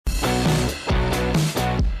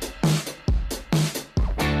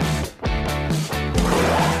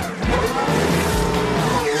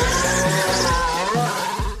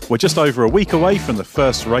We're just over a week away from the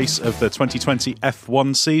first race of the 2020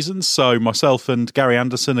 F1 season, so myself and Gary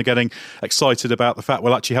Anderson are getting excited about the fact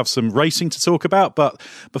we'll actually have some racing to talk about. But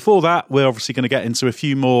before that, we're obviously going to get into a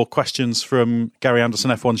few more questions from Gary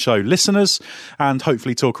Anderson F1 Show listeners and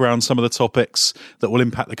hopefully talk around some of the topics that will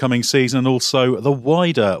impact the coming season and also the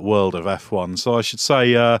wider world of F1. So I should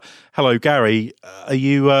say, hello, Gary. Are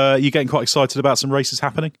you getting quite excited about some races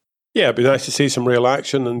happening? Yeah, it'd be nice to see some real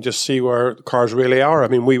action and just see where the cars really are. I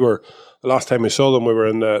mean, the last time we saw them, we were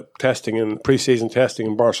in pre-season testing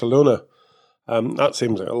in Barcelona. That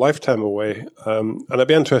seems like a lifetime away. And it'd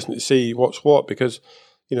be interesting to see what's what because,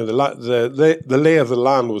 you know, the lay of the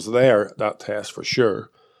land was there at that test for sure.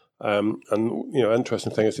 And, you know,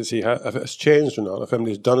 interesting thing is to see if it's changed or not, if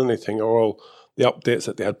anybody's done anything or all the updates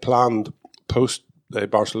that they had planned post the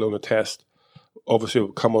Barcelona test obviously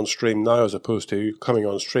will come on stream now as opposed to coming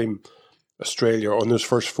on stream Australia on those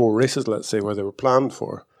first 4 races, let's say, where they were planned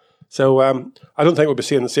for. So I don't think we'll be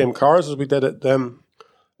seeing the same cars as we did at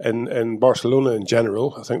in Barcelona in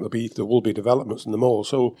general. I think there will be developments in them all.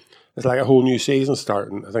 So it's like a whole new season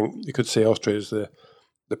starting. I think you could say Austria is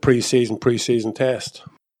the pre-season test.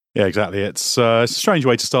 Yeah, exactly. It's a strange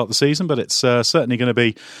way to start the season, but it's certainly going to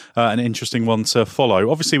be an interesting one to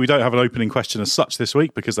follow. Obviously, we don't have an opening question as such this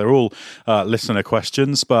week because they're all listener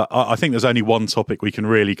questions, but I think there's only one topic we can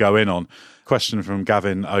really go in on. Question from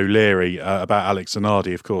Gavin O'Leary about Alex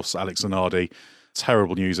Zanardi. Of course, Alex Zanardi,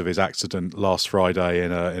 terrible news of his accident last Friday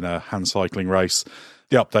in a hand cycling race.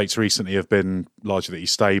 The updates recently have been largely that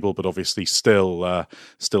he's stable, but obviously still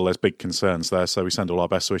there's big concerns there. So we send all our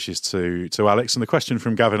best wishes to Alex. And the question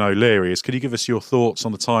from Gavin O'Leary is, could you give us your thoughts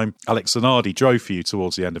on the time Alex Zanardi drove for you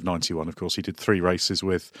towards the end of 91? Of course, he did 3 races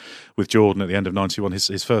with Jordan at the end of 91,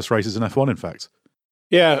 his first races in F1, in fact.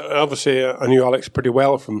 Yeah, obviously I knew Alex pretty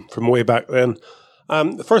well from way back then.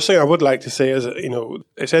 The first thing I would like to say is, you know,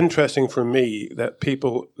 it's interesting for me that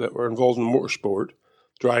people that were involved in motorsport,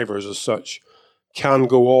 drivers as such, can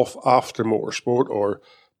go off after motorsport or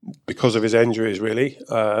because of his injuries really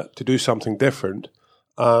to do something different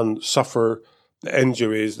and suffer the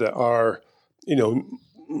injuries that are, you know,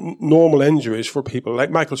 normal injuries for people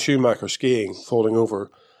like Michael Schumacher skiing, falling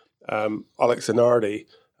over, Alex Zanardi.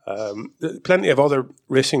 Plenty of other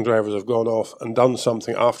racing drivers have gone off and done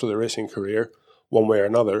something after their racing career, one way or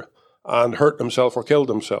another, and hurt themselves or killed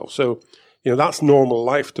themselves. So, you know, that's normal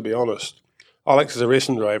life, to be honest. Alex is a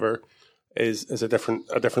racing driver. Is a different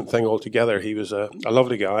thing altogether. He was a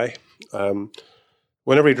lovely guy.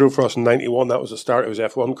 Whenever he drove for us in 91, that was the start of his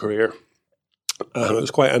F1 career. It was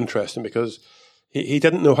quite interesting because he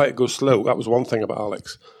didn't know how to go slow. That was one thing about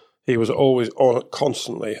Alex. He was always on it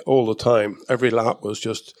constantly, all the time. Every lap was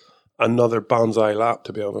just another banzai lap,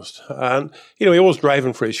 to be honest. And, you know, he was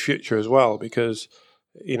driving for his future as well because,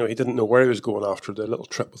 you know, he didn't know where he was going after the little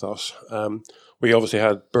trip with us. We obviously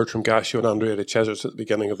had Bertram Gasio and Andrea De Cesaris at the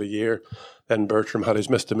beginning of the year. Then Bertram had his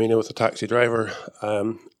misdemeanor with a taxi driver,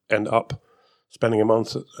 end up spending a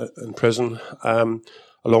month in prison.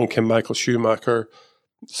 Along came Michael Schumacher,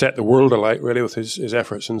 set the world alight really with his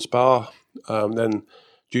efforts in Spa. Then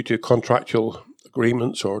due to contractual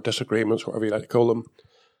agreements or disagreements, whatever you like to call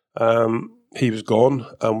them, he was gone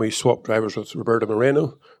and we swapped drivers with Roberto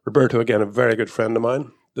Moreno. Roberto, again, a very good friend of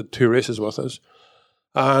mine, did 2 races with us.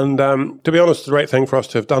 And to be honest, the right thing for us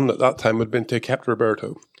to have done at that time would have been to have kept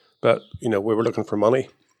Roberto. But, you know, we were looking for money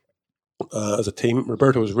as a team.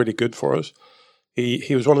 Roberto was really good for us.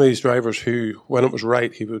 He was one of these drivers who, when it was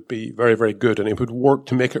right, he would be very, very good. And he would work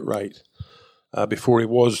to make it right before he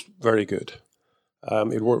was very good.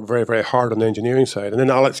 He'd worked very, very hard on the engineering side. And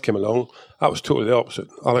then Alex came along. That was totally the opposite.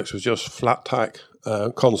 Alex was just flat tack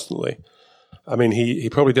constantly. I mean, he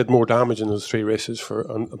probably did more damage in those 3 races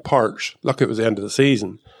on parts. Lucky it was the end of the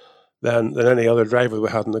season than any other driver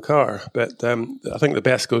we had in the car. But I think the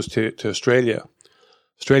best goes to Australia.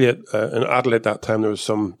 Australia in Adelaide that time there was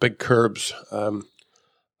some big curbs, and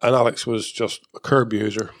Alex was just a curb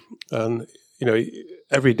user. And you know,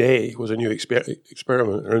 every day was a new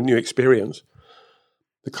experiment or a new experience.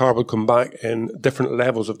 The car would come back in different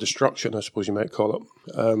levels of destruction, I suppose you might call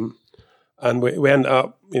it. And we ended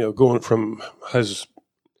up, you know, going from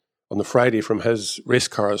on the Friday from his race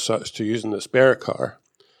car as such to using the spare car,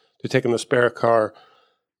 to taking the spare car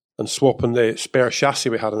and swapping the spare chassis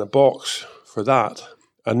we had in a box for that.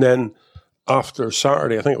 And then after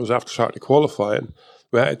Saturday, I think it was after Saturday qualifying,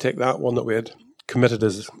 we had to take that one that we had committed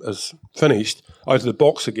as finished out of the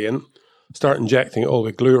box again, start injecting all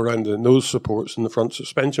the glue around the nose supports and the front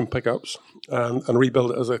suspension pickups and rebuild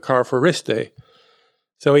it as a car for race day.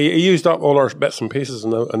 So he used up all our bits and pieces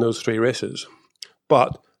in those 3 races.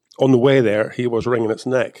 But on the way there, he was wringing its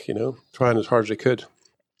neck, you know, trying as hard as he could.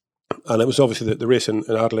 And it was obviously that the race in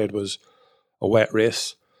Adelaide was a wet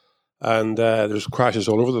race, and there's crashes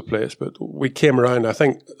all over the place. But we came around. I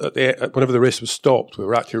think whenever the race was stopped, we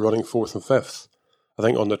were actually running fourth and fifth. I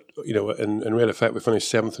think in real effect we finished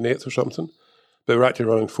seventh and eighth or something, but we were actually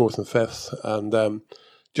running fourth and fifth, and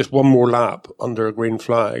just one more lap under a green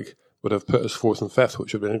flag would have put us fourth and fifth,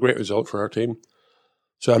 which would have been a great result for our team.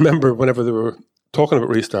 So I remember whenever they were talking about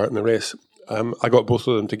restarting the race, I got both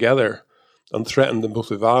of them together and threatened them both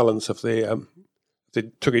with violence if they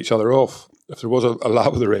took each other off. If there was a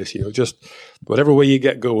lap of the race, just whatever way you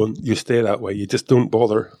get going, you stay that way. You just don't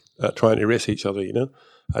bother trying to race each other,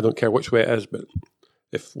 I don't care which way it is, but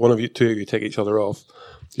if one of you take each other off,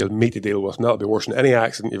 you'll meet to deal with, and that'll be worse than any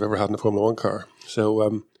accident you've ever had in a Formula 1 car.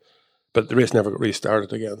 So, but the race never got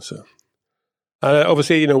restarted again. So,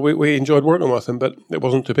 obviously, we enjoyed working with him, but it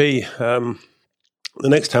wasn't to be. The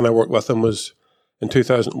next time I worked with him was in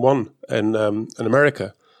 2001 in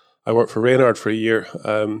America. I worked for Reynard for a year,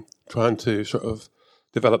 trying to sort of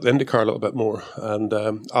develop the IndyCar a little bit more. And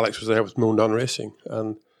Alex was there with Mo Nunn Racing.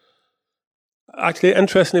 And actually,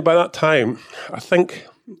 interestingly, by that time, I think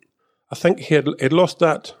he'd lost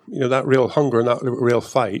that that real hunger and that real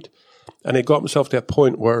fight, and he got himself to a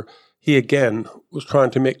point where he again was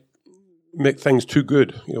trying to make things too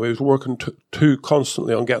good. He was working too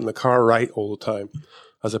constantly on getting the car right all the time,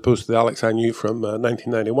 as opposed to the Alex I knew from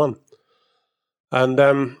 1991. And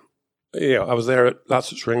I was there at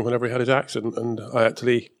Latset's Ring whenever he had his accident, and I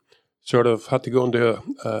actually sort of had to go and do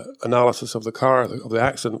an analysis of the car, of the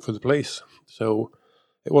accident for the police. So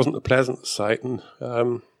it wasn't a pleasant sight. And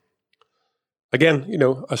again,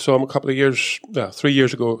 I saw him a couple of years, 3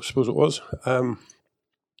 years ago, I suppose it was. I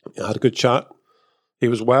had a good chat. He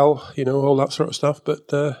was well, all that sort of stuff.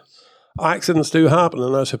 But accidents do happen,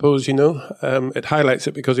 and I suppose, it highlights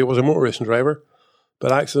it because he was a motor racing driver.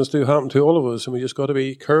 But accidents do happen to all of us, and we just got to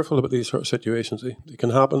be careful about these sort of situations. They can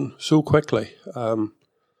happen so quickly.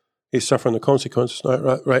 He's suffering the consequences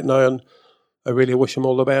right now, and I really wish him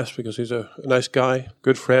all the best because he's a nice guy,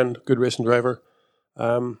 good friend, good racing driver,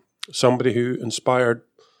 somebody who inspired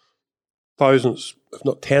thousands, if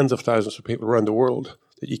not tens of thousands of people around the world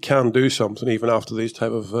that you can do something even after these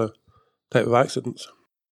type of accidents.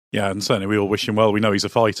 Yeah, and certainly we all wish him well. We know he's a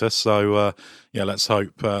fighter, so let's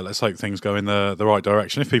hope things go in the right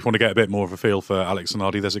direction. If people want to get a bit more of a feel for Alex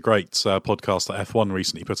Zanardi, there's a great podcast that F1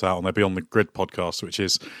 recently put out on their Beyond the Grid podcast, which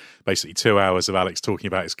is basically 2 hours of Alex talking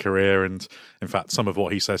about his career, and in fact, some of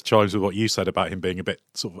what he says chimes with what you said about him being a bit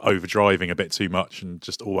sort of overdriving a bit too much and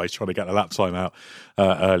just always trying to get the lap time out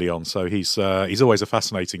early on. So he's always a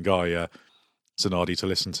fascinating guy, Zanardi, to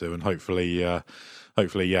listen to, and hopefully,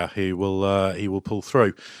 he will pull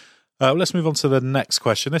through. Let's move on to the next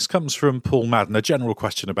question. This comes from Paul Madden, a general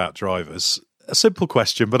question about drivers. A simple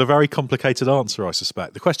question, but a very complicated answer, I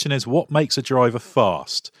suspect. The question is, what makes a driver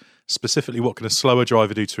fast? Specifically, what can a slower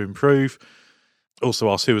driver do to improve? Also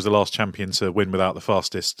asks who was the last champion to win without the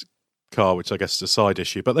fastest car, which I guess is a side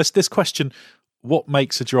issue. But this question, what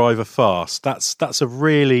makes a driver fast? That's a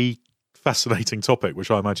really fascinating topic, which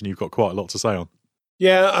I imagine you've got quite a lot to say on.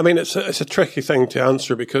 Yeah, I mean, it's a tricky thing to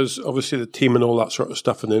answer because obviously the team and all that sort of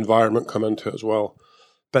stuff and the environment come into it as well.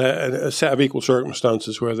 But a set of equal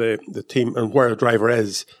circumstances where the team and where a driver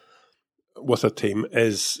is with a team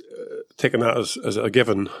is taken that as a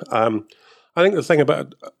given. I think the thing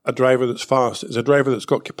about a driver that's fast is a driver that's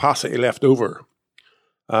got capacity left over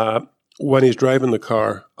when he's driving the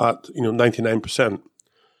car at 99%.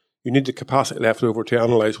 You need the capacity left over to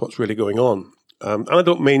analyse what's really going on. And I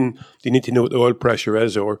don't mean you need to know what the oil pressure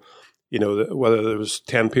is or, whether there was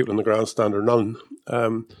 10 people in the grandstand or none.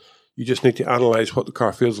 You just need to analyse what the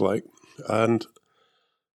car feels like. And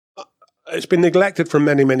it's been neglected for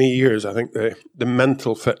many, many years. I think the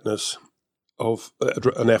mental fitness of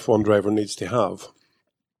an F1 driver needs to have.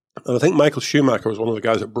 And I think Michael Schumacher was one of the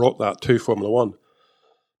guys that brought that to Formula 1.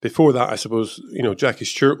 Before that, I suppose, Jackie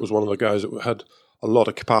Stewart was one of the guys that had a lot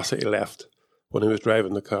of capacity left when he was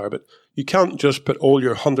driving the car. But you can't just put all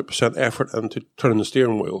your 100% effort into turning the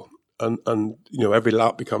steering wheel and every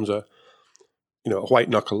lap becomes a white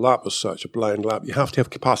knuckle lap as such, a blind lap. You have to have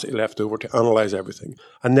capacity left over to analyse everything.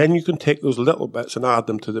 And then you can take those little bits and add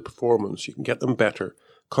them to the performance. You can get them better.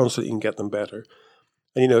 Constantly you can get them better.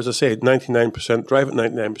 And, as I said, 99%, drive at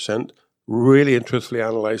 99%, really and truthfully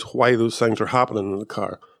analyse why those things are happening in the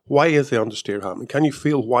car. Why is the understeer happening? Can you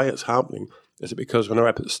feel why it's happening? Is it because whenever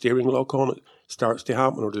I put the steering lock on, it starts to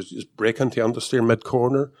happen, or does it just break into understeer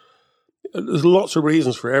mid-corner? There's lots of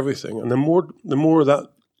reasons for everything, and the more that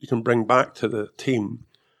you can bring back to the team,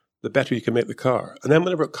 the better you can make the car. And then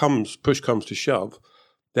whenever push comes to shove,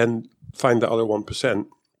 then find that other 1%.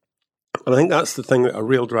 And I think that's the thing that a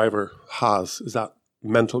real driver has, is that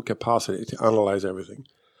mental capacity to analyse everything.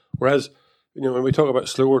 Whereas, when we talk about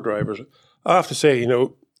slower drivers, I have to say,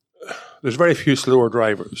 there's very few slower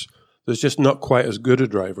drivers. There's just not quite as good a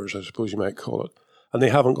drivers, I suppose you might call it. And they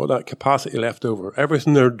haven't got that capacity left over.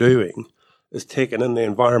 Everything they're doing is taking in the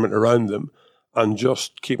environment around them and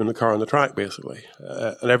just keeping the car on the track, basically.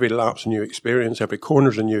 And every lap's a new experience, every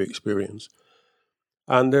corner's a new experience.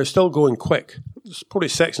 And they're still going quick. There's probably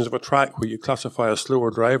sections of a track where you classify a slower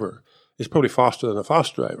driver is probably faster than a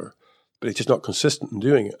fast driver, but he's just not consistent in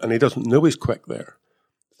doing it, and he doesn't know he's quick there.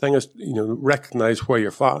 The thing is, recognize where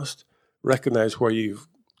you're fast, recognize where you've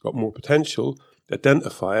got more potential,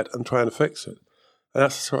 identify it, and try and fix it. And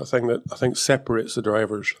that's the sort of thing that I think separates the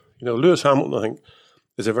drivers. Lewis Hamilton, I think,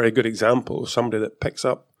 is a very good example of somebody that picks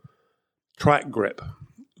up track grip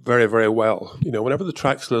very, very well. Whenever the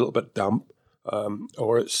track's a little bit damp,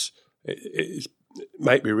 or it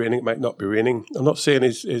might be raining, it might not be raining. I'm not saying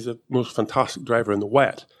he's the most fantastic driver in the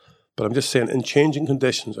wet, but I'm just saying in changing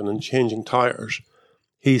conditions and in changing tyres,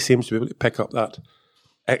 he seems to be able to pick up that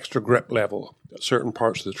extra grip level at certain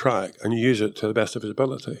parts of the track and use it to the best of his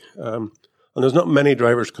ability. And there's not many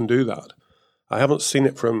drivers can do that. I haven't seen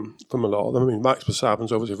it from a lot of them. I mean, Max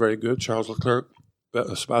Verstappen's obviously very good, Charles Leclerc,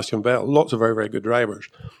 Sebastian Vettel, lots of very, very good drivers.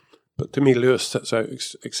 But to me, Lewis sits out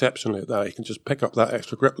exceptionally at that. He can just pick up that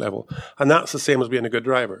extra grip level. And that's the same as being a good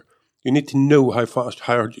driver. You need to know how fast,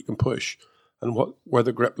 how hard you can push and where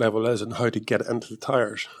the grip level is and how to get it into the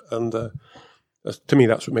tyres. And to me,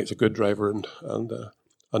 that's what makes a good driver and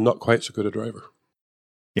not quite so good a driver.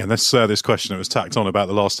 Yeah, and this question that was tacked on about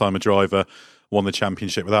the last time a driver won the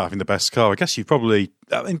championship without having the best car. I guess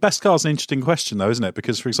best car is an interesting question though, isn't it?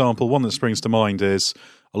 Because, for example, one that springs to mind is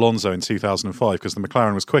Alonso in 2005, because the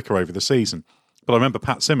McLaren was quicker over the season. But I remember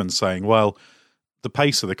Pat Simmons saying, well, the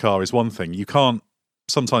pace of the car is one thing.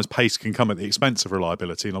 Sometimes pace can come at the expense of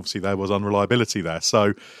reliability, and obviously there was unreliability there.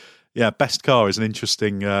 So, yeah, best car is an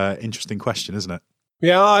interesting question, isn't it?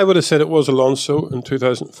 Yeah, I would have said it was Alonso in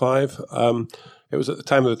 2005. It was at the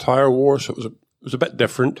time of the tyre war, so it was a bit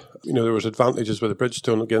different. There was advantages with the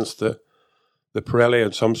Bridgestone against the Pirelli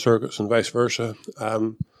in some circuits and vice versa.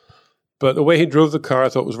 But the way he drove the car, I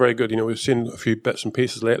thought was very good. We've seen a few bits and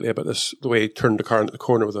pieces lately about the way he turned the car into the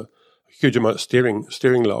corner with a huge amount of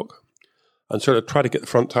steering lock and sort of try to get the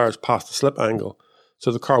front tyres past the slip angle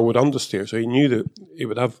so the car would understeer. So he knew that he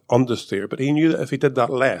would have understeer, but he knew that if he did that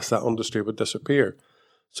less, that understeer would disappear.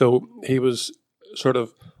 So he was sort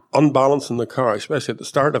of unbalancing the car, especially at the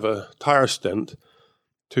start of a tyre stint,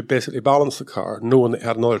 to basically balance the car, knowing that he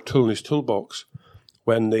had another tool in his toolbox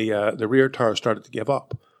when the rear tyre started to give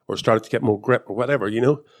up or started to get more grip or whatever,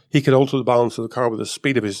 he could alter the balance of the car with the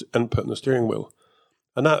speed of his input in the steering wheel.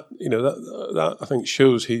 And that I think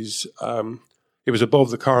shows he was above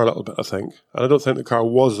the car a little bit, I think. And I don't think the car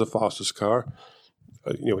was the fastest car.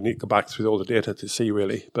 We need to go back through all the data to see,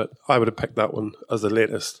 really. But I would have picked that one as the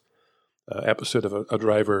latest episode of a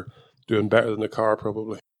driver doing better than the car,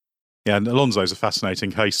 probably. Yeah, and Alonso's a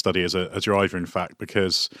fascinating case study as a driver, in fact,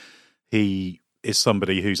 because he is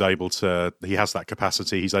somebody who's he has that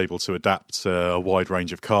capacity, he's able to adapt to a wide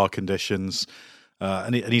range of car conditions,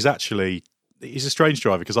 and he's a strange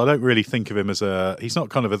driver because I don't really think of him as he's not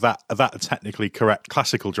kind of a that technically correct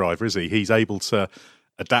classical driver, is he? He's able to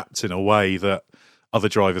adapt in a way that other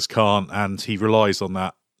drivers can't, and he relies on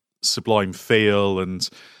that sublime feel and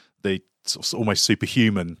the sort of almost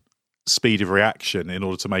superhuman speed of reaction in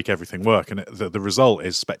order to make everything work, and the result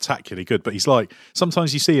is spectacularly good. But he's like,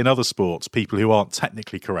 sometimes you see in other sports people who aren't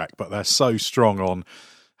technically correct, but they're so strong on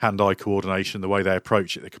hand-eye coordination, the way they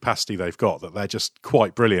approach it, the capacity they've got, that they're just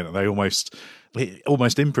quite brilliant, and they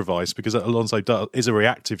almost improvise, because Alonso is a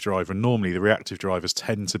reactive driver, and normally the reactive drivers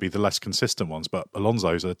tend to be the less consistent ones, but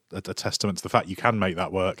Alonso's a testament to the fact you can make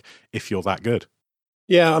that work if you're that good.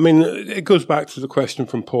 Yeah, I mean, it goes back to the question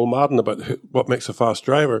from Paul Madden about what makes a fast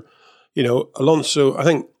driver. Alonso, I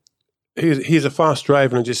think he's a fast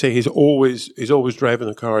driver, and as you say, he's always driving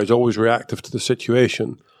the car. He's always reactive to the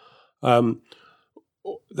situation.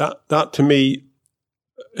 That to me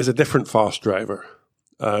is a different fast driver.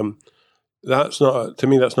 That's not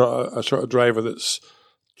a sort of driver that's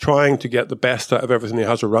trying to get the best out of everything he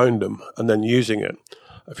has around him and then using it.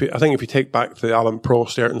 I think if you take back to the Alan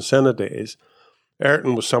Prost, Ayrton Senna days,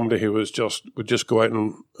 Ayrton was somebody who would just go out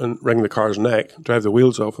and wring the car's neck, drive the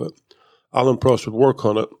wheels off it. Alan Prost would work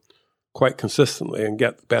on it quite consistently and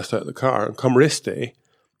get the best out of the car. And come race day,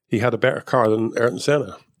 he had a better car than Ayrton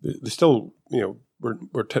Senna. They still,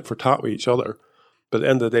 were tit for tat with each other. But at the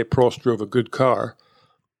end of the day, Prost drove a good car.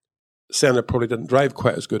 Senna probably didn't drive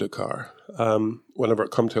quite as good a car whenever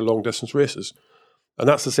it come to long distance races. And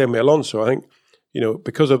that's the same with Alonso. I think,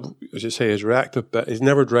 because of, as you say, his reactive bit, he's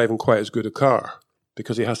never driving quite as good a car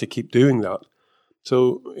because he has to keep doing that.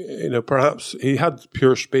 So, perhaps he had the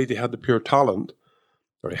pure speed, he had the pure talent,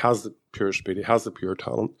 or he has the pure speed, he has the pure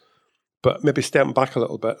talent, but maybe stepping back a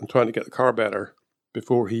little bit and trying to get the car better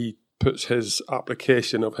before he puts his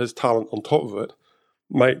application of his talent on top of it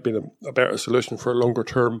might be a better solution for a longer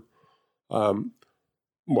term, more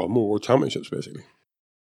World Championships, basically.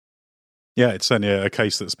 Yeah, it's certainly a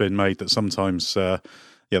case that's been made that sometimes,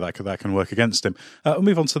 that can work against him. We'll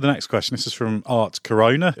move on to the next question. This is from Art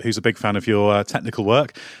Corona, who's a big fan of your technical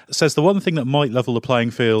work. It says the one thing that might level the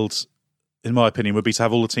playing field, in my opinion, would be to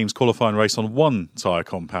have all the teams qualify and race on one tyre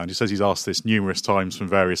compound. He says he's asked this numerous times from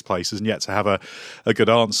various places and yet to have a good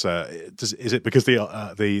answer. Is it because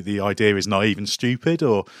the idea is naive and stupid,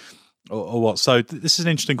 or what? So this is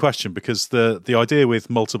an interesting question, because the idea with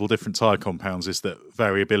multiple different tyre compounds is that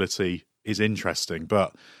variability is interesting,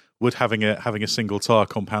 but would having a single tyre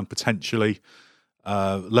compound potentially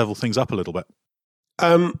level things up a little bit?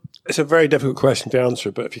 It's a very difficult question to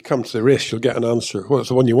answer, but if you come to the race, you'll get an answer. Whether it's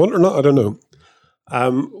the one you want or not, I don't know.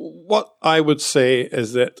 What I would say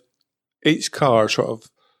is that each car sort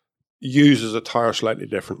of uses a tyre slightly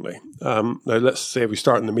differently. Now, let's say we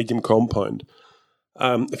start in the medium compound.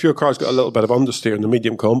 If your car's got a little bit of understeer in the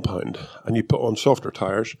medium compound and you put on softer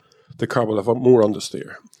tyres, the car will have more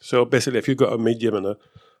understeer. So basically, if you've got a medium and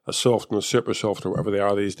a soft and a super soft, or whatever they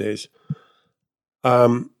are these days,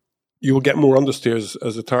 you will get more understeers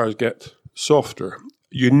as the tyres get softer.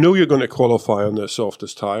 You're going to qualify on the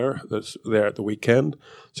softest tyre that's there at the weekend,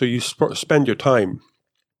 so you spend your time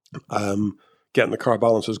getting the car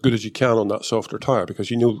balanced as good as you can on that softer tyre,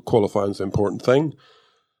 because qualifying is the important thing.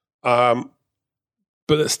 But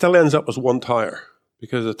it still ends up as one tyre,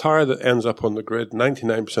 because the tyre that ends up on the grid,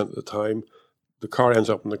 99% of the time, the cars end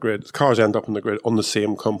up on the grid on the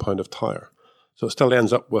same compound of tyre. So it still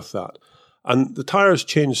ends up with that. And the tyres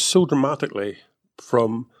change so dramatically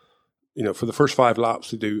from, for the first 5 laps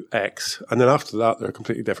they do X, and then after that they're a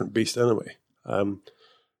completely different beast anyway, no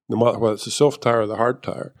matter whether it's a soft tyre or the hard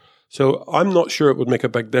tyre. So I'm not sure it would make a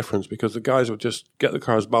big difference, because the guys would just get the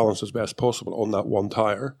cars balanced as best possible on that one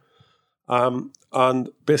tyre. And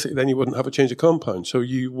basically then you wouldn't have a change of compound, so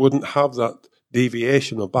you wouldn't have that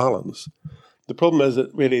deviation of balance. The problem is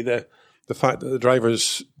that really the fact that the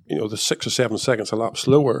drivers, the 6 or 7 seconds a lap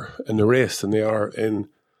slower in the race than they are in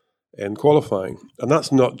qualifying. And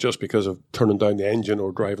that's not just because of turning down the engine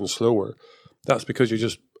or driving slower. That's because you're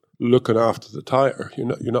just looking after the tyre.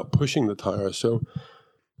 You're not pushing the tyre. So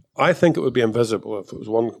I think it would be invisible if it was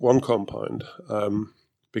one compound,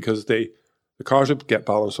 because the cars would get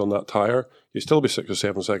balanced on that tyre. You'd still be 6 or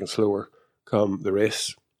 7 seconds slower come the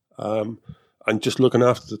race, and just looking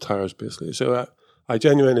after the tyres, basically. So I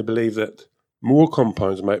genuinely believe that more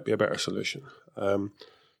compounds might be a better solution. They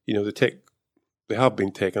have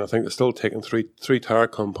been taken, I think they're still taking three tyre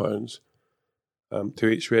compounds to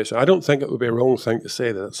each race. I don't think it would be a wrong thing to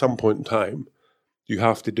say that at some point in time you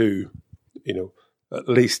have to do, at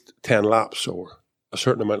least 10 laps or a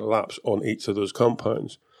certain amount of laps on each of those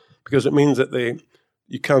compounds, because it means that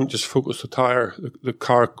you can't just focus the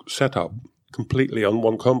car setup completely on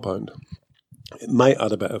one compound. It might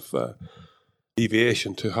add a bit of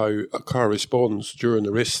deviation to how a car responds during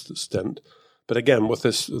the race stint. But again, with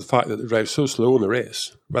the fact that they drive so slow in the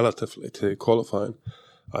race relatively to qualifying,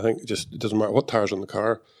 I think it doesn't matter what tyres on the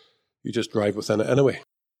car, you just drive within it anyway.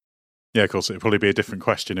 Yeah, of course, it would probably be a different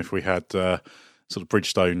question if we had sort of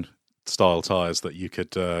Bridgestone style tyres that you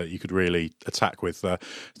could really attack with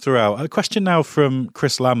throughout. A question now from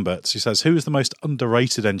Chris Lamberts, who says, who is the most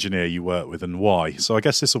underrated engineer you work with and why? So I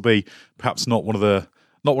guess this will be perhaps not one of the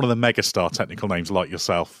megastar technical names like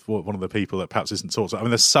yourself, one of the people that perhaps isn't talked about. I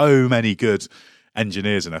mean, there's so many good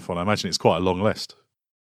engineers in F1. I imagine it's quite a long list.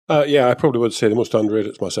 Yeah, I probably would say the most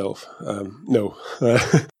underrated is myself. No.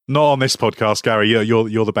 Not on this podcast, Gary.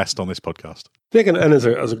 You're the best on this podcast. Taking it in as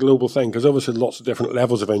a global thing, because obviously lots of different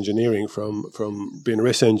levels of engineering, from being a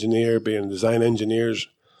race engineer, being design engineers,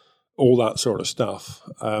 all that sort of stuff.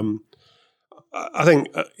 I think,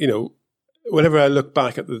 whenever I look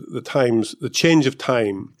back at the times, the change of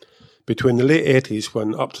time between the late 80s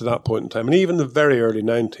when up to that point in time, and even the very early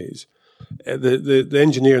 90s, the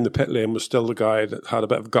engineer in the pit lane was still the guy that had a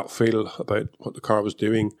bit of gut feel about what the car was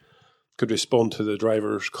doing, could respond to the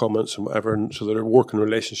driver's comments and whatever, and so their working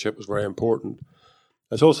relationship was very important.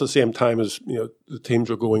 It's also the same time as the teams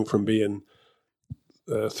were going from being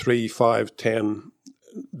 3, 5, 10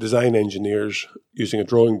 design engineers using a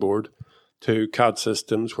drawing board to CAD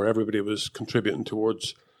systems where everybody was contributing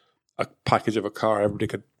towards a package of a car. Everybody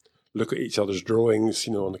could look at each other's drawings,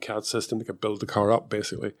 on the CAD system. They could build the car up,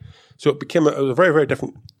 basically. So it was a very, very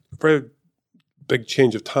different, very big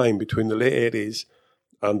change of time between the late 80s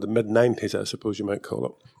and the mid-90s, I suppose you might call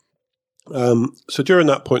it. So during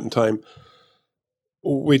that point in time,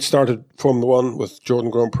 we'd started Formula One with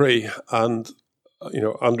Jordan Grand Prix, and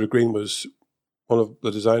Andrew Green was one of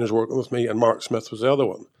the designers working with me, and Mark Smith was the other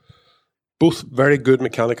one. Both very good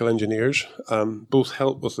mechanical engineers. Both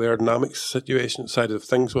helped with the aerodynamics situation side of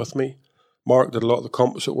things with me. Mark did a lot of the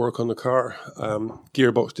composite work on the car,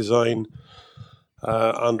 gearbox design.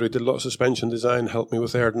 Andrew did a lot of suspension design, helped me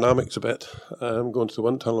with aerodynamics a bit, going to the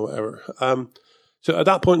wind tunnel or whatever. So at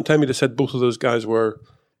that point in time, you'd have said both of those guys were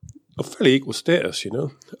of fairly equal status,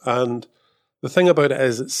 And the thing about it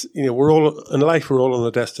is, it's we're all in life. We're all on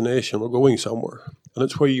a destination. We're going somewhere, and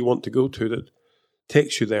it's where you want to go to that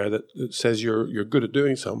takes you there. That says you're good at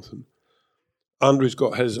doing something. Andrew's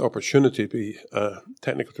got his opportunity to be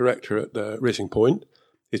technical director at Racing Point.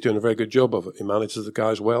 He's doing a very good job of it. He manages the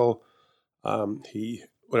guys well.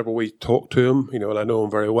 Whenever we talk to him, and I know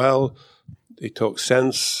him very well, he talks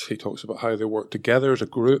sense. He talks about how they work together as a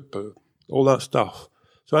group, all that stuff.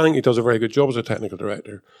 So I think he does a very good job as a technical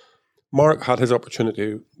director. Mark had his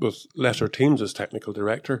opportunity with lesser teams as technical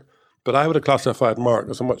director, but I would have classified Mark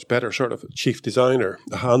as a much better sort of chief designer,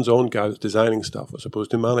 a hands-on guy that's designing stuff as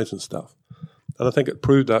opposed to managing stuff. And I think it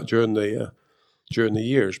proved that during the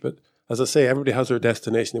years. But as I say, everybody has their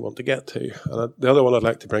destination they want to get to. And the other one I'd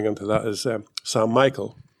like to bring into that is Sam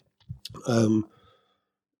Michael.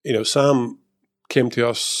 Sam came to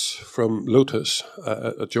us from Lotus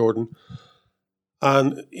at Jordan.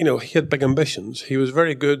 And, he had big ambitions. He was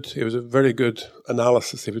very good. He was a very good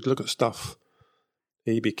analysis. He would look at stuff.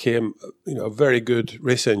 He became, a very good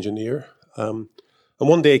race engineer. And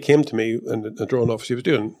one day he came to me in the drawing office. He was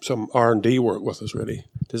doing some R&D work with us, really,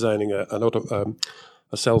 designing a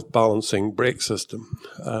self-balancing brake system.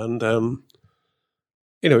 And,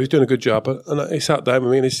 he was doing a good job. And he sat down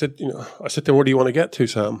with me and he said, I said to him, where do you want to get to,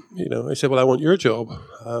 Sam? He said, well, I want your job.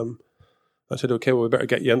 I said, okay, well, we better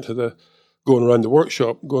get you into going around the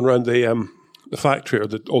workshop, going around the factory, or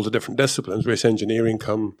all the different disciplines, race engineering,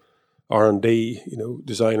 R&D,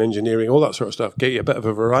 design engineering, all that sort of stuff. Get you a bit of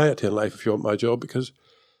a variety in life if you want my job, because,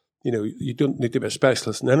 you don't need to be a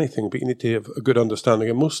specialist in anything, but you need to have a good understanding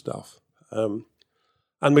of most stuff.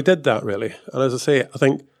 And we did that, really. And as I say, I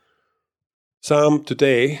think Sam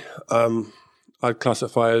today, I'd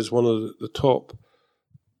classify as one of the top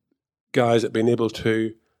guys at being able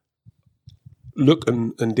to look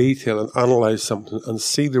in detail and analyse something and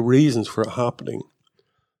see the reasons for it happening.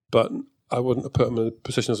 But I wouldn't have put him in a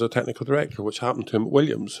position as a technical director, which happened to him at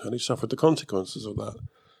Williams, and he suffered the consequences of that.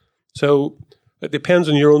 So it depends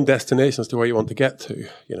on your own destination as to where you want to get to,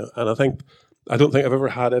 And I don't think I've ever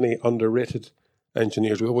had any underrated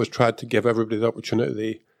engineers. We always tried to give everybody the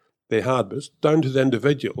opportunity they had, but it's down to the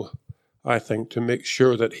individual, I think, to make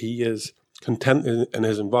sure that he is content in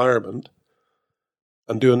his environment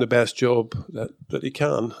and doing the best job that he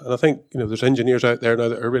can. And I think, there's engineers out there now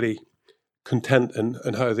that are really content in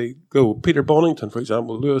how they go. Peter Bonington, for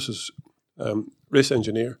example, Lewis's race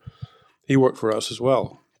engineer, he worked for us as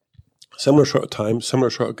well. Similar sort of time, similar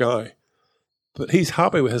sort of guy. But he's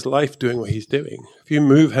happy with his life doing what he's doing. If you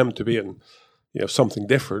move him to being, something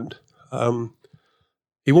different,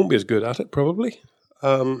 he won't be as good at it, probably.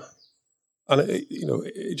 And,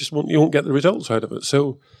 it just you won't get the results out of it.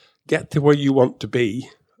 So get to where you want to be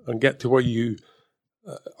and get to where you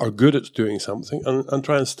are good at doing something and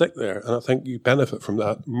try and stick there. And I think you benefit from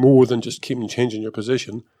that more than just keeping changing your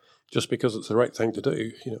position just because it's the right thing to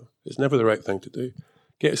do. It's never the right thing to do.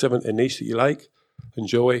 Get yourself into a niche that you like,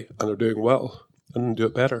 enjoy, and are doing well, and do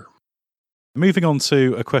it better. Moving on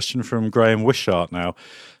to a question from Graham Wishart now,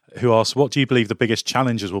 who asks, what do you believe the biggest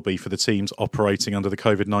challenges will be for the teams operating under the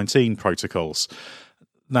COVID-19 protocols?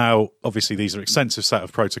 Now, obviously, these are extensive set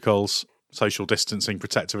of protocols, social distancing,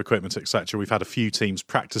 protective equipment, etc. We've had a few teams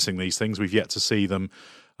practicing these things. We've yet to see them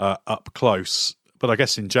up close. But I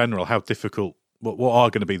guess in general, how difficult, what are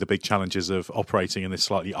going to be the big challenges of operating in this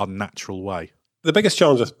slightly unnatural way? The biggest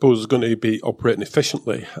challenge, I suppose, is going to be operating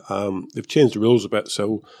efficiently. They've changed the rules a bit,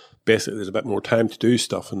 so basically there's a bit more time to do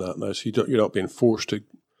stuff in that now. So you're not being forced to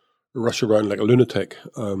rush around like a lunatic,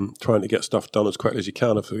 trying to get stuff done as quickly as you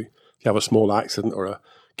can if you have a small accident or a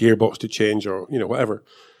gearbox to change or whatever.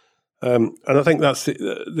 And I think that's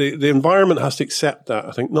the environment has to accept that.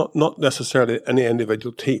 I think not necessarily any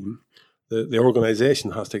individual team. The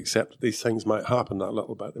organisation has to accept that these things might happen that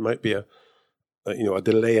little bit. There might be a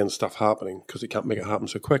delay in stuff happening because they can't make it happen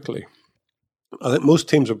so quickly. I think most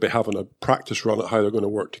teams will be having a practice run at how they're going to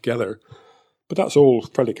work together. But that's all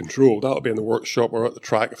fairly controlled. That'll be in the workshop or at the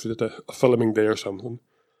track if they did a filming day or something.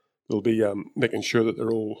 They'll be making sure that they're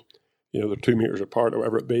all, they're 2 meters apart or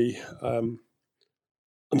whatever it be, and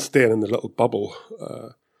staying in the little bubble.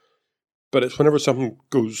 But it's whenever something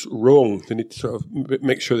goes wrong, they need to sort of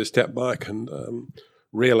make sure they step back and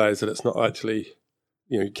realise that it's not actually,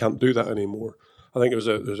 you can't do that anymore. I think there's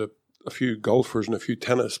a few golfers and a few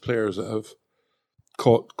tennis players that have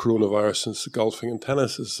caught coronavirus since golfing and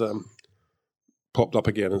tennis has popped up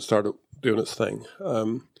again and started doing its thing.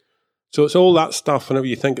 So it's all that stuff whenever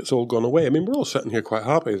you think it's all gone away. I mean, we're all sitting here quite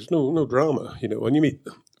happy. There's no drama, When you meet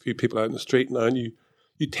a few people out in the street now and you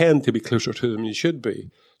tend to be closer to them than you should be,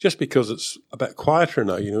 just because it's a bit quieter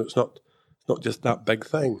now, It's not just that big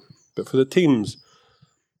thing. But for the teams,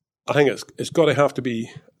 I think it's got to have to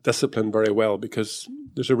be disciplined very well, because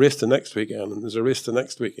there's a race the next weekend and there's a race the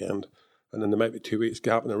next weekend, and then there might be 2 weeks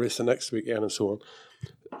gap and a race the next weekend and so on.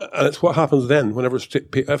 And it's what happens then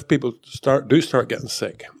if people start getting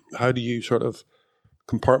sick. How do you sort of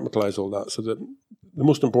compartmentalize all that? So that the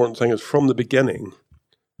most important thing is from the beginning,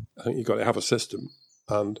 I think you've got to have a system.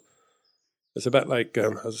 And it's a bit like,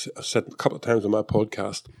 as I said a couple of times on my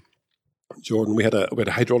podcast, Jordan, we had a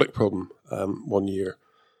hydraulic problem one year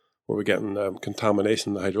where we're getting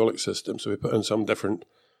contamination in the hydraulic system. So we put in some different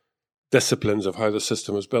disciplines of how the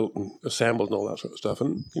system was built and assembled and all that sort of stuff.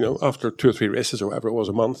 And, after 2 or 3 races or whatever it was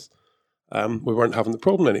a month, we weren't having the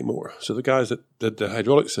problem anymore. So the guys that did the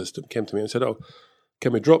hydraulic system came to me and said, "Oh,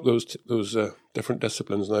 can we drop those different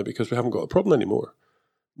disciplines now because we haven't got a problem anymore?"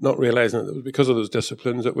 Not realising that it was because of those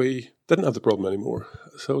disciplines that we didn't have the problem anymore.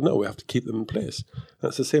 So no, we have to keep them in place. And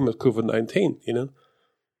it's the same with COVID-19,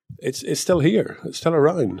 It's still here. It's still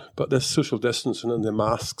around. But this social distancing and the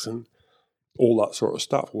masks and all that sort of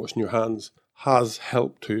stuff, washing your hands, has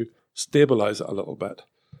helped to stabilise it a little bit.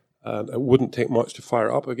 And it wouldn't take much to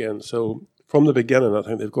fire up again. So from the beginning, I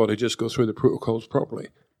think they've got to just go through the protocols properly.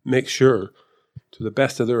 Make sure, to the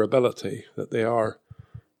best of their ability, that they are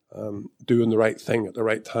doing the right thing at the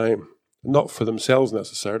right time. Not for themselves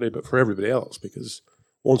necessarily, but for everybody else. Because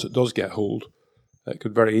once it does get hold, it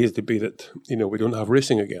could very easily be that, we don't have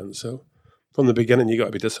racing again. So from the beginning, you got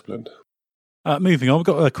to be disciplined. Moving on, we've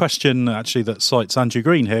got a question actually that cites Andrew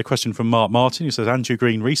Green here. A question from Mark Martin, who says Andrew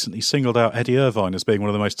Green recently singled out Eddie Irvine as being one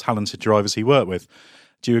of the most talented drivers he worked with.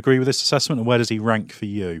 Do you agree with this assessment, and where does he rank for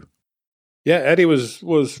you? Yeah, Eddie was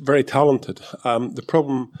very talented. The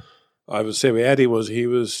problem I would say with Eddie was he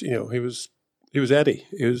was Eddie.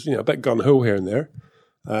 He was a bit gun ho here and there.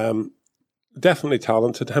 Definitely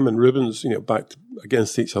talented. Him and Rubens, backed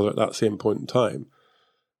against each other at that same point in time.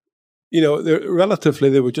 Relatively,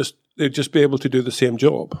 they'd just be able to do the same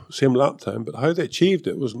job, same lap time, but how they achieved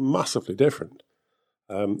it was massively different.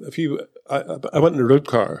 I went in a road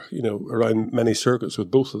car, around many circuits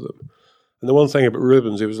with both of them. And the one thing about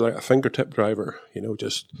Rubens, he was like a fingertip driver,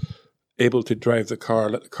 just able to drive the car,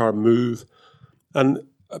 let the car move. And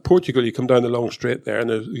at Portugal, you come down the long straight there, and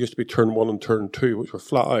there used to be turn 1 and turn 2, which were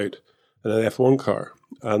flat out in an F1 car.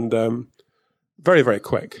 And very, very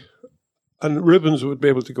quick. And Rubens would be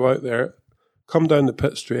able to go out there, come down the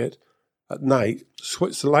pit straight at night,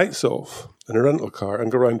 switch the lights off in a rental car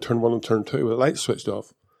and go around turn 1 and turn 2 with the lights switched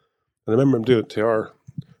off. And I remember him doing it to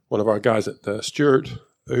one of our guys at Stewart,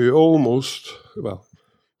 who almost,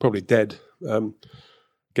 probably dead,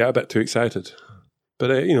 get a bit too excited. But,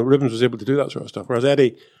 Rubens was able to do that sort of stuff. Whereas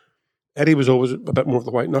Eddie was always a bit more of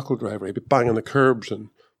the white knuckle driver. He'd be banging the curbs and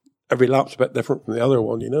every lap's a bit different from the other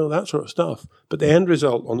one, that sort of stuff. But the end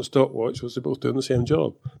result on the stopwatch was they're both doing the same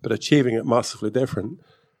job, but achieving it massively different.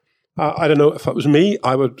 I don't know, if it was me,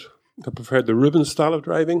 I would have preferred the Rubens style of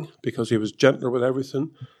driving because he was gentler with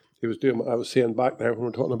everything. He was doing what I was saying back there when we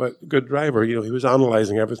were talking about a good driver. He was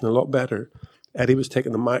analysing everything a lot better. Eddie was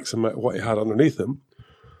taking the maximum out of what he had underneath him.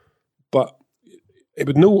 But he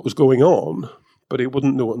would know what was going on, but he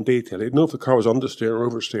wouldn't know it in detail. He'd know if the car was understeering or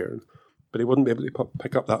oversteering, but he wouldn't be able to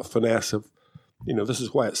pick up that finesse of, this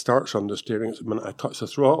is why it starts understeering. It's the minute I touch the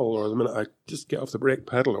throttle or the minute I just get off the brake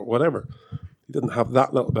pedal or whatever. He didn't have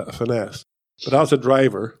that little bit of finesse. But as a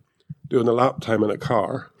driver, doing a lap time in a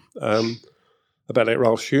car, a bit like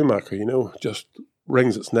Ralph Schumacher, just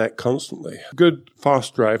wrings its neck constantly. Good,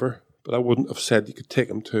 fast driver, but I wouldn't have said you could take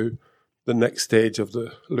him to the next stage of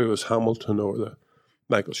the Lewis Hamilton or the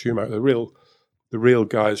Michael Schumacher, the real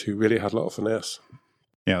guys who really had a lot of finesse.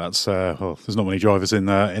 Yeah, that's there's not many drivers in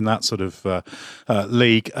that sort of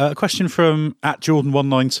league. A question from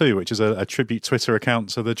 @Jordan192, which is a tribute Twitter account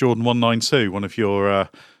to the Jordan192, one of your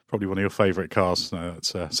Probably one of your favourite cars. No, it's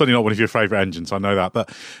certainly not one of your favourite engines, I know that.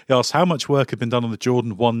 But he asks, how much work had been done on the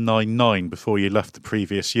Jordan 199 before you left the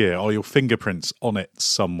previous year? Are your fingerprints on it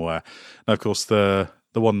somewhere? Now, of course, the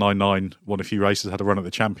 199 won a few races, had a run at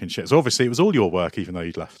the championships. So obviously, it was all your work, even though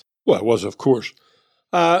you'd left. Well, it was, of course.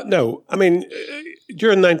 No, I mean,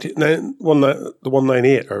 during the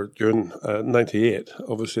 198 or during 98,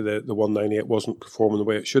 obviously the 198 wasn't performing the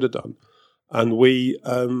way it should have done. And we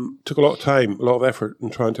took a lot of time, a lot of effort in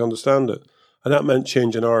trying to understand it. And that meant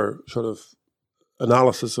changing our sort of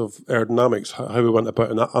analysis of aerodynamics, how we went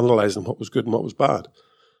about analysing what was good and what was bad,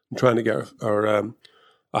 and trying to get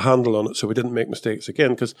a handle on it so we didn't make mistakes again.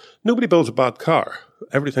 Because nobody builds a bad car.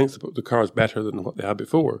 Everybody thinks the car is better than what they had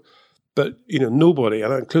before. But, nobody,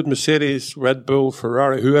 and I include Mercedes, Red Bull,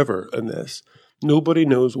 Ferrari, whoever in this, nobody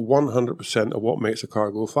knows 100% of what makes a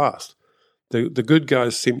car go fast. The good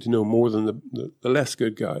guys seem to know more than the less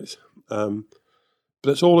good guys. But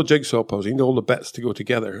it's all a jigsaw puzzle. You need all the bits to go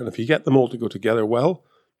together. And if you get them all to go together well,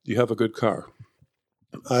 you have a good car.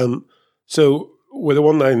 So with the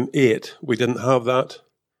 198, we didn't have that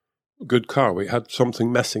good car. We had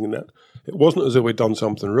something missing in it. It wasn't as though we'd done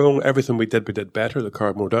something wrong. Everything we did better. The car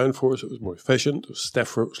had more downforce. It was more efficient. It was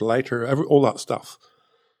stiffer. It was lighter. All that stuff.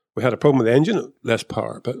 We had a problem with the engine, less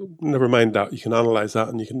power. But never mind that. You can analyse that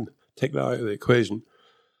and you can take that out of the equation.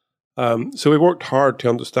 So we worked hard to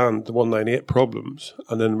understand the 198 problems,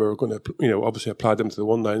 and then we were going to, obviously apply them to the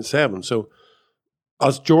 197. So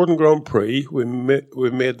as Jordan Grand Prix, we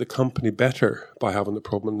made the company better by having the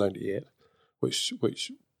problem in 98, which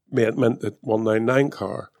meant that 199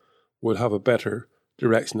 car would have a better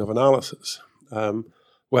direction of analysis.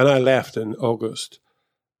 When I left in August,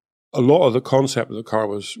 a lot of the concept of the car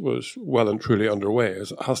was well and truly underway,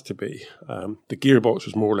 as it has to be. The gearbox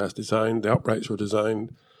was more or less designed, the uprights were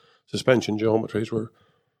designed, suspension geometries were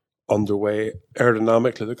underway.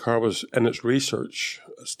 Aerodynamically, the car was in its research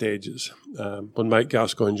stages when Mike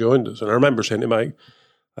Gascoigne joined us. And I remember saying to Mike,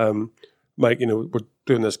 Mike, we're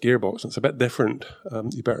doing this gearbox, and it's a bit different.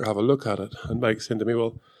 You better have a look at it. And Mike said to me,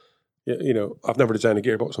 well, I've never designed a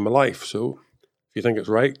gearbox in my life, so if you think it's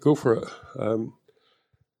right, go for it.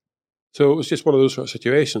 So it was just one of those sort of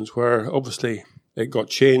situations where obviously it got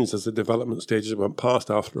changed as the development stages went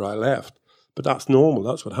past after I left. But that's normal.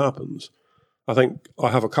 That's what happens. I think I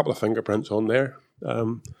have a couple of fingerprints on there,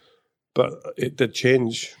 but it did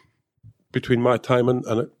change between my time and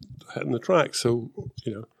it hitting the track. So,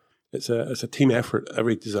 it's a team effort,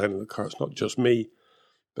 every design of the car. It's not just me,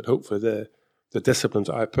 but hopefully the disciplines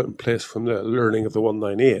that I put in place from the learning of the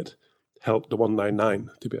 198 helped the 199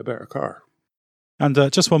 to be a better car. And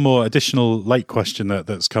just one more additional late question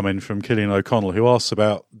that's come in from Killian O'Connell, who asks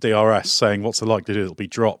about DRS, saying what's the likelihood it'll be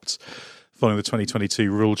dropped following the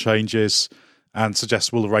 2022 rule changes, and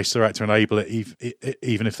suggests will the race director enable it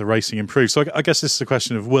even if the racing improves. So I guess this is a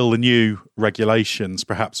question of will the new regulations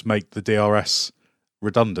perhaps make the DRS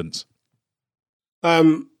redundant?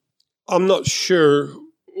 I'm not sure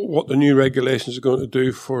what the new regulations are going to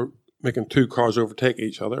do for making two cars overtake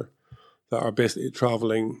each other that are basically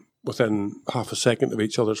travelling within half a second of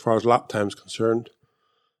each other as far as lap time is concerned.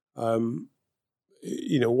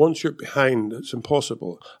 Once you're behind, it's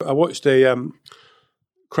impossible. I watched a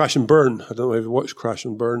Crash and Burn. I don't know if you watched Crash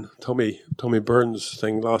and Burn. Tommy Byrne's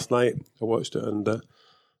thing last night. I watched it and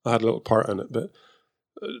I had a little part in it. But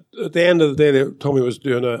at the end of the day, Tommy was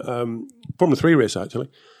doing a Formula 3 race, actually.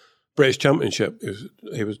 British Championship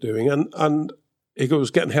he was doing. And he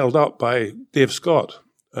was getting held up by Dave Scott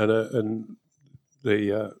and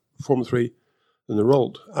the Formula 3 in the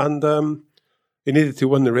Rold. And he needed to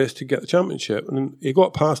win the race to get the championship. And he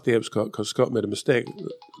got past Dave Scott because Scott made a mistake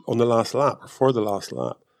on the last lap or for the last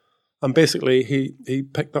lap. And basically he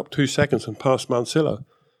picked up 2 seconds and passed Mansilla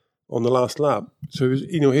on the last lap. So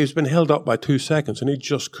he's been held up by 2 seconds and he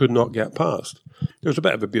just could not get past. There was a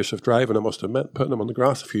bit of abusive driving, I must admit, putting him on the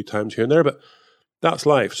grass a few times here and there, but that's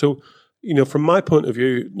life. So, from my point of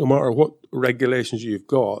view, no matter what regulations you've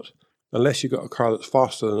got, unless you've got a car that's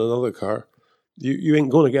faster than another car, you ain't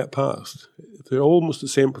going to get past. If they're almost the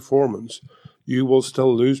same performance, you will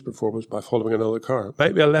still lose performance by following another car. It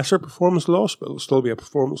might be a lesser performance loss, but it'll still be a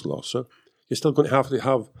performance loss. So you're still going to have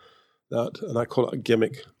that, and I call it a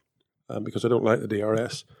gimmick because I don't like the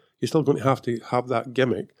DRS. You're still going to have that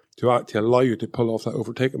gimmick to actually allow you to pull off that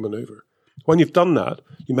overtaking manoeuvre. When you've done that,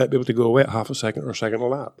 you might be able to go away at half a second or a second a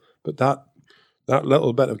lap. But that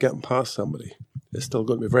little bit of getting past somebody is still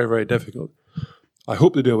going to be very, very difficult. I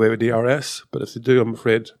hope they do away with DRS, but if they do, I'm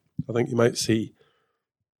afraid I think you might see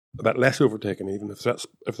a bit less overtaking, even if that's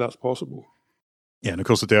possible. Yeah, and of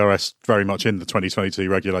course the DRS very much in the 2022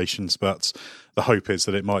 regulations, but the hope is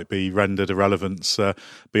that it might be rendered irrelevant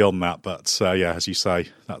beyond that. But yeah, as you say,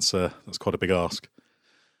 that's quite a big ask.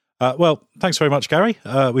 Well, thanks very much, Gary.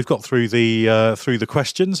 We've got through the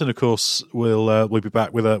questions, and of course we'll be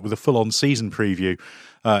back with a full on season preview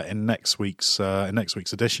in next week's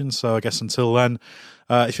edition. So I guess until then,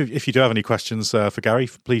 if you do have any questions for Gary,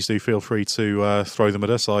 please do feel free to throw them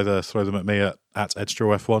at us. Either throw them at me at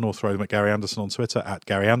EdgeDrawF1 or throw them at Gary Anderson on Twitter at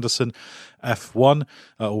Gary Anderson F1.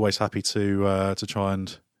 Always happy to try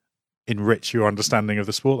and enrich your understanding of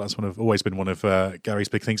the sport. That's always been one of Gary's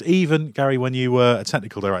big things. Even, Gary, when you were a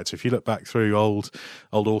technical director, if you look back through old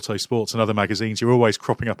Auto Sports and other magazines, you're always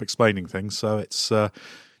cropping up explaining things. So it's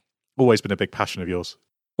always been a big passion of yours.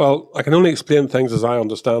 Well, I can only explain things as I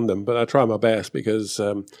understand them, but I try my best because,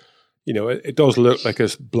 it does look like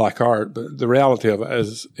it's black art, but the reality of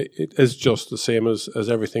it is just the same as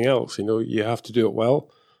everything else. You have to do it well.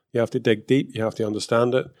 You have to dig deep. You have to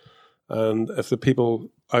understand it. And if the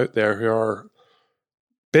people out there who are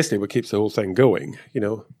basically what keeps the whole thing going,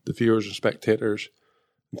 the viewers and spectators,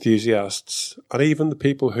 enthusiasts, and even the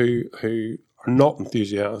people who are not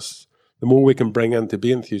enthusiasts, the more we can bring in to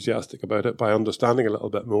be enthusiastic about it by understanding a little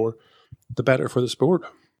bit more, the better for the sport.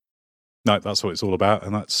 No, that's what it's all about,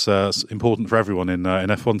 and that's important for everyone in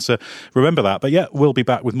F1 to remember that. But yeah, we'll be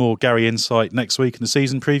back with more Gary Insight next week in the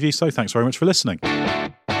season preview, so thanks very much for listening.